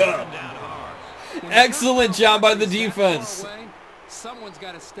 Yeah! Excellent job by the defense. Someone's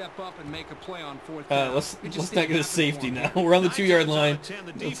got to step up and make a play on fourth down. Let's not get a safety now. We're on the 2-yard line.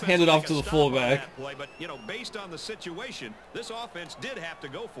 Let's hand it off to the fullback. But, you know, based on the situation, this offense did have to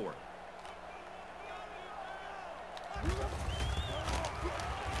go for it.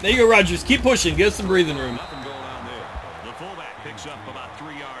 There you go, Rodgers. Keep pushing. Get us some breathing room. Nothing going on there. The fullback picks up about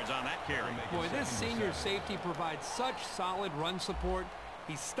 3 yards on that carry. Boy, this senior safety provides such solid run support.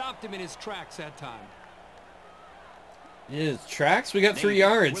 He stopped him in his tracks that time. Yeah, tracks. We got 3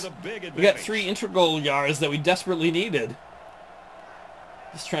 yards. We got 3 integral yards that we desperately needed.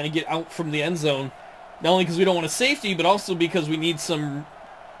 Just trying to get out from the end zone. Not only because we don't want a safety, but also because we need some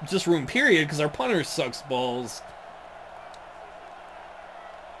just room, period, because our punter sucks balls.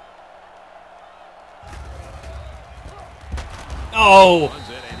 Oh!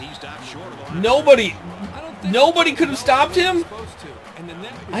 Nobody could have stopped him?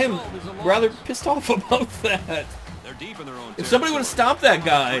 I am rather pissed off about that. If somebody would have stopped that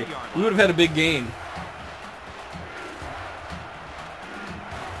guy, we would have had a big game.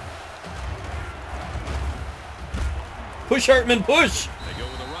 Push, Hartman, push! They go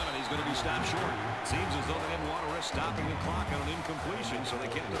with a run, and he's going to be stopped short. Seems as though they didn't want to risk stopping the clock on an incompletion, so they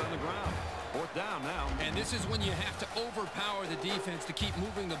kept it on the ground. Fourth down now. And this is when you have to overpower the defense to keep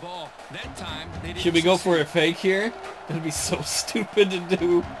moving the ball. That time, they didn't. Should we go for a fake here? It'd be so stupid to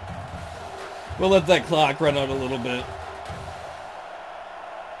do. We'll let that clock run out a little bit.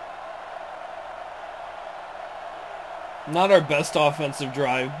 Not our best offensive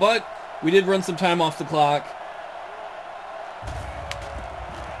drive, but we did run some time off the clock.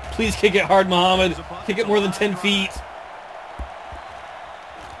 Please kick it hard, Muhammad. Kick it more than 10 feet.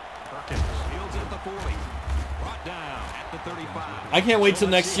 I can't wait till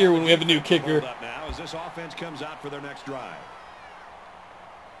next year when we have a new kicker. As this offense comes out for their next drive.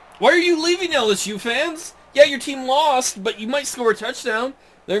 Why are you leaving, LSU fans? Yeah, your team lost, but you might score a touchdown.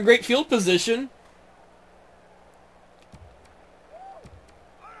 They're in great field position.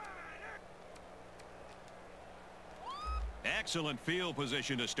 Excellent field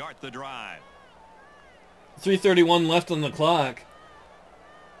position to start the drive. 3:31 left on the clock.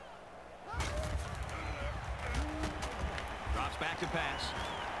 Drops back to pass.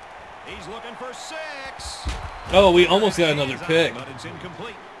 He's looking for 6. Oh, we almost got another pick. But it's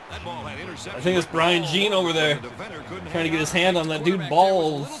incomplete. That ball had interception. I think it's Brian Jean over there trying to get his hand on that dude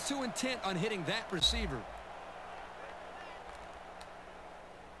balls. A little too intent on hitting that receiver.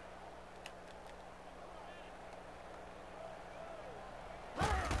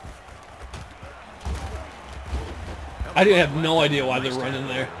 I have no idea why they're running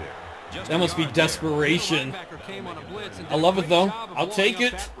there. That must be desperation. I love it, though. I'll take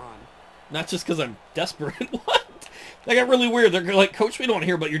it. Not just because I'm desperate. What? That got really weird. They're like, Coach, we don't want to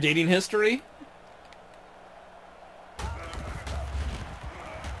hear about your dating history.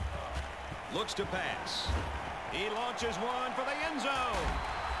 Looks to pass. He launches one for the end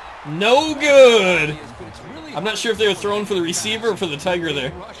zone. No good. I'm not sure if they were throwing for the receiver or for the Tiger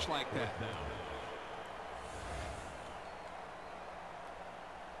there.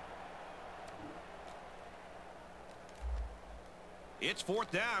 It's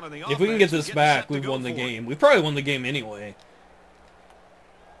fourth down, and the If we can get this back, we've won the game. We probably won the game anyway.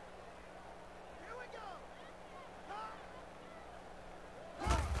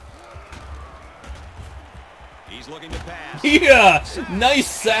 He's looking to pass. Yeah, nice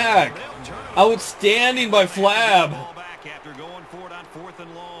sack. Outstanding by Flab. Ball back after going for it on 4th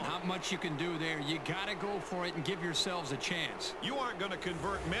and long. Not much you can do there. You got to go for it and give yourselves a chance. You aren't going to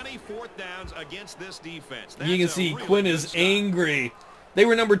convert many 4th downs against this defense. You can That's see a really Quinn good is stop. angry. They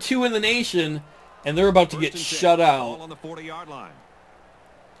were number 2 in the nation, and they're about to get 1st and 10. shut Ball out. on the 40-yard line.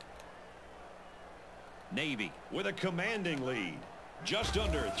 Navy with a commanding lead. Just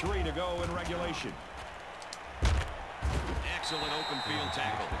under 3 to go in regulation. Excellent open field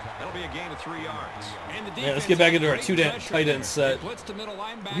tackle. That'll be a gain of 3 yards. And the Yeah, let's get back into our defense had great tight end pressure set. there. They blitzed the middle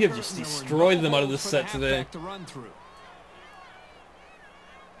linebacker, We have just and there were destroyed no them out of holes this for the set today. halfback to run through.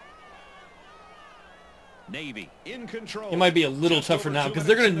 Navy in control. It might be a little Just tougher over now 2 because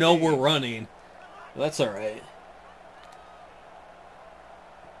they're going to minutes know in the we're game. running. Well, that's all right.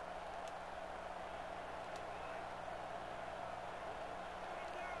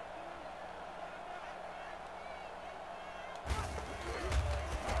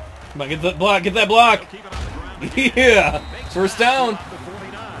 Come on, get that block, get that block. Keep it on the ground. Yeah, first down. The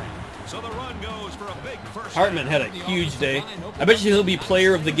 49. So the run goes for a big first Hartman had a huge day. I bet you he'll be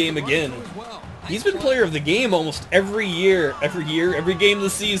player of the game again. He's been player of the game almost every year, every game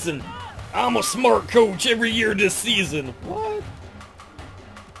this season. I'm a smart coach every year this season. What?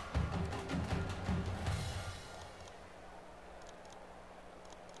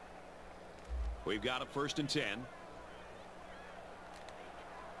 We've got a 1st and 10.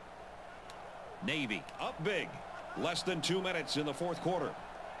 Navy up big. Less than 2 minutes in the 4th quarter.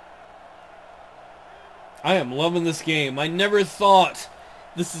 I am loving this game. I never thought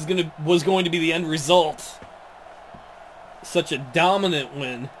this was going to be the end result. Such a dominant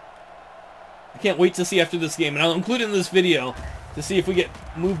win. I can't wait to see after this game, and I'll include it in this video to see if we get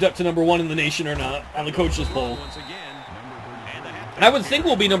moved up to number 1 in the nation or not on the coaches poll. Once again. And I would think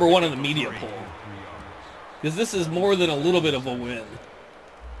we'll be number 1 on the media poll, because this is more than a little bit of a win.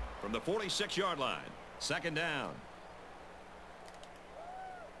 From the 46-yard line. 2nd down.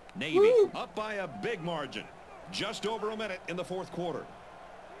 Navy Woo. up by a big margin. Just over a minute in the 4th quarter.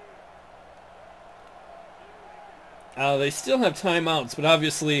 They still have timeouts, but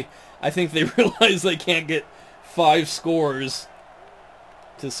obviously I think they realize they can't get 5 scores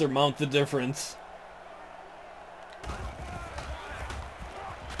to surmount the difference.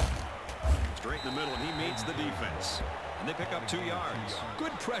 Straight in the middle, and he meets the defense. And they pick up 2 yards.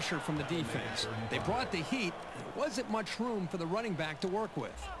 Good pressure from the defense. They brought the heat. There wasn't much room for the running back to work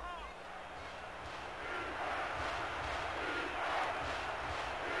with.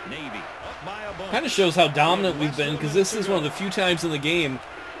 Navy up by a bunch. Kind of shows how dominant we've been, because this is one of the few times in the game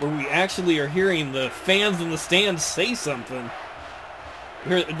where we actually are hearing the fans in the stands say something.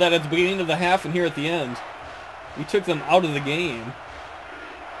 We heard that at the beginning of the half and here at the end. We took them out of the game.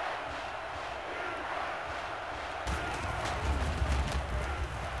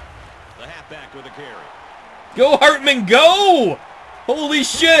 The halfback with a carry. Go Hartman, go! Holy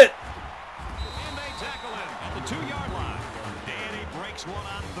shit! And they tackle him at the 2-yard line. And he breaks one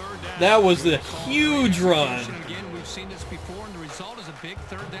on 3rd down. That was a huge run. Again, we've seen this before, and the result is a big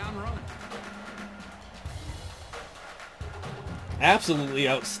 3rd down run. Absolutely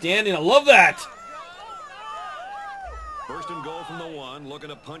outstanding. I love that. 1st and goal from the 1. Looking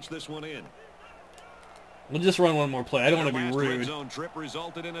to punch this one in. We'll just run one more play. I don't want to be Last red rude. zone trip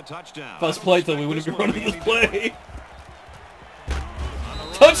resulted in a touchdown. If I was polite, though, we wouldn't be running this play.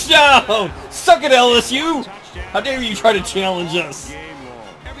 Touchdown! Suck it, LSU! How dare you try to challenge us?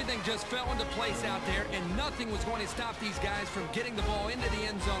 Everything just fell into place out there, and nothing was going to stop these guys from getting the ball into the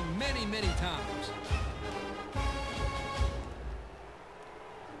end zone many, many times.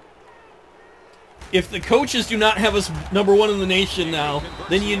 If the coaches do not have us number 1 in the nation now,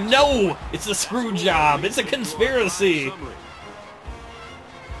 then you know it's a screw job. It's a conspiracy.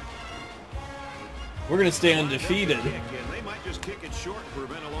 We're going to stay undefeated. They might just kick it short and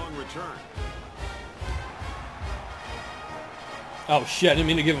prevent a long return. Oh, shit. I didn't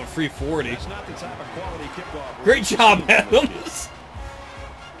mean to give him a free 40. That's not the type of quality kickoff. Great job, Adams.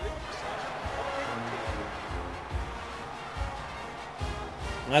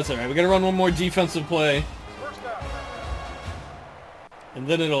 That's all right. We got to run one more defensive play. And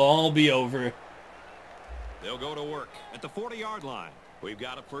then it'll all be over. They'll go to work at the 40-yard line. We've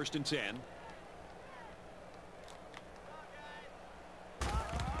got a 1st and 10.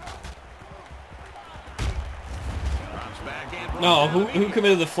 Drops back and No, who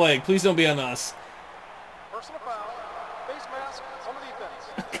committed the flag? Please don't be on us. Personal foul, face mask on the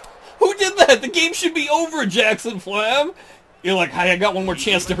defense. Who did that? The game should be over, Jackson Flam. You're like, hey, I got one more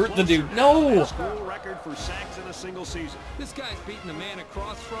chance to hurt the dude. No! School record for sacks in a single season. This guy's beating the man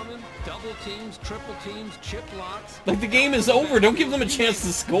across from him. Double teams, triple teams, chip locks. Like, the game is over. Don't give them a chance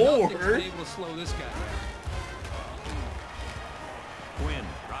to score. Nothing's been able to slow this guy. Quinn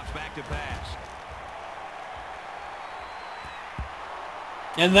drops back to pass.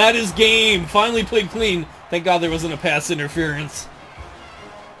 And that is game. Finally played clean. Thank God there wasn't a pass interference.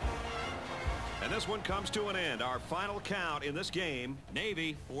 And this one comes to an end. Our final count in this game,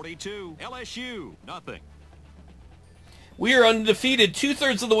 Navy 42, LSU nothing. We are undefeated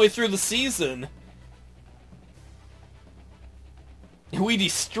 2/3 of the way through the season. We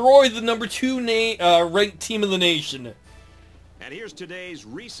destroyed the number 2 ranked team in the nation. And here's today's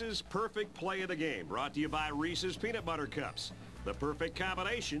Reese's Perfect Play of the Game, brought to you by Reese's Peanut Butter Cups. The perfect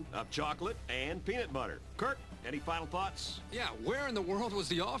combination of chocolate and peanut butter. Kirk, any final thoughts? Yeah, where in the world was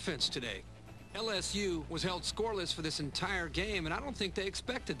the offense today? LSU was held scoreless for this entire game, and I don't think they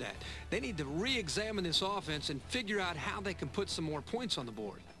expected that. They need to re-examine this offense and figure out how they can put some more points on the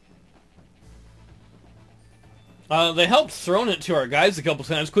board. They helped throwing it to our guys a couple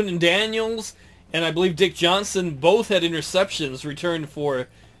times. Quentin Daniels and I believe Dick Johnson both had interceptions returned for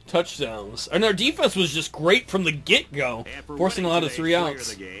touchdowns. And our defense was just great from the get-go, forcing a lot of 3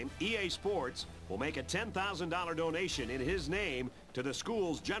 outs. Of the game, EA Sports will make a $10,000 donation in his name to the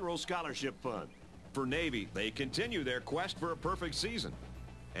school's General Scholarship Fund. For Navy, they continue their quest for a perfect season.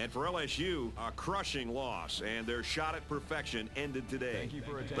 And for LSU, a crushing loss, and their shot at perfection ended today.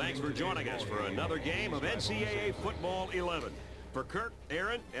 Thanks for joining us for another game of NCAA Football 11. For Kirk,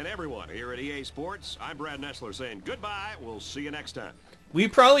 Aaron, and everyone here at EA Sports, I'm Brad Nessler saying goodbye. We'll see you next time. We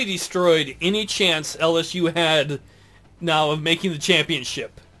probably destroyed any chance LSU had now of making the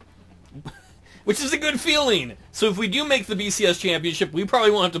championship, which is a good feeling. So if we do make the BCS championship, we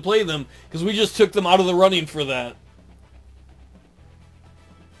probably won't have to play them because we just took them out of the running for that.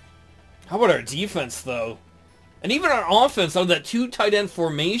 How about our defense, though? And even our offense, out of that 2 tight end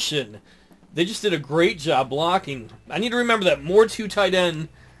formation, they just did a great job blocking. I need to remember that more 2 tight end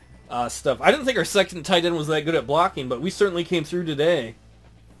stuff. I didn't think our second tight end was that good at blocking, but we certainly came through today.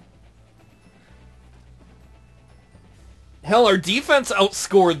 Hell, our defense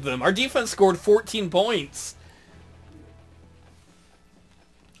outscored them. Our defense scored 14 points.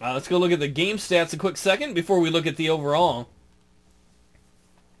 Let's go look at the game stats a quick second before we look at the overall.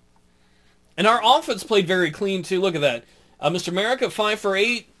 And our offense played very clean, too. Look at that. Mr. America, 5 for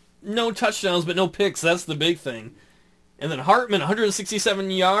 8. No touchdowns, but no picks. That's the big thing. And then Hartman, 167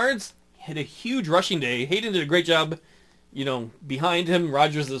 yards. Had a huge rushing day. Hayden did a great job, you know, behind him.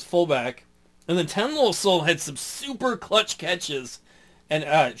 Rogers is fullback. And then Tenlosol had some super clutch catches.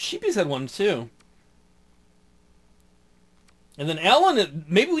 And Sheepy's had one, too. And then Allen,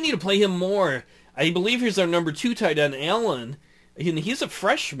 maybe we need to play him more. I believe he's our number 2 tight end, Allen. He's a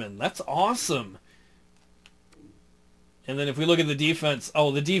freshman. That's awesome. And then if we look at the defense,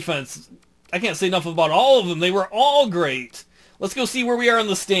 the defense, I can't say enough about all of them. They were all great. Let's go see where we are in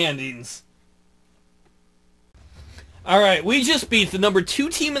the standings. All right, we just beat the number 2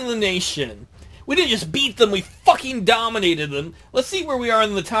 team in the nation. We didn't just beat them, we fucking dominated them. Let's see where we are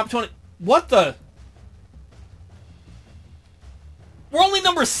in the top 20. What the? We're only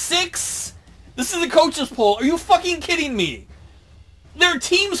number 6? This is the coaches poll. Are you fucking kidding me? There are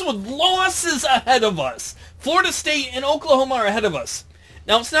teams with losses ahead of us. Florida State and Oklahoma are ahead of us.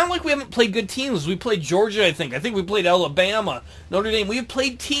 Now, it's not like we haven't played good teams. We played Georgia, I think. I think we played Alabama, Notre Dame. We've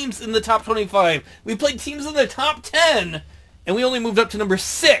played teams in the top 25. We played teams in the top 10, and we only moved up to number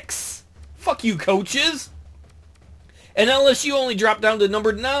 6. Fuck you, coaches. And LSU only dropped down to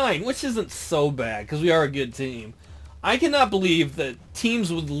number 9, which isn't so bad, because we are a good team. I cannot believe that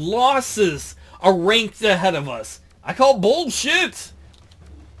teams with losses are ranked ahead of us. I call bullshit.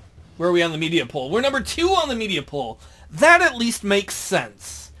 Where are we on the media poll? We're number 2 on the media poll. That at least makes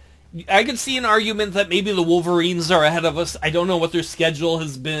sense. I could see an argument that maybe the Wolverines are ahead of us. I don't know what their schedule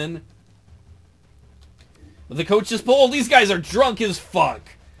has been. But the coaches poll, these guys are drunk as fuck.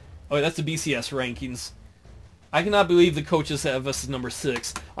 Oh, that's the BCS rankings. I cannot believe the coaches have us as number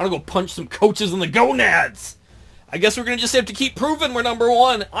 6. I want to go punch some coaches in the gonads. I guess we're going to just have to keep proving we're number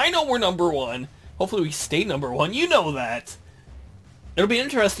 1. I know we're number 1. Hopefully we stay number 1. You know that. It'll be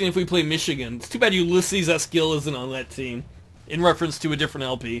interesting if we play Michigan. It's too bad Ulysses S. Gill isn't on that team, in reference to a different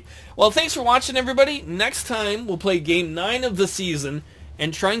LP. Well, thanks for watching, everybody. Next time, we'll play Game 9 of the season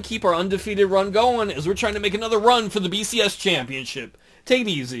and try and keep our undefeated run going as we're trying to make another run for the BCS Championship. Take it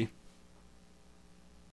easy.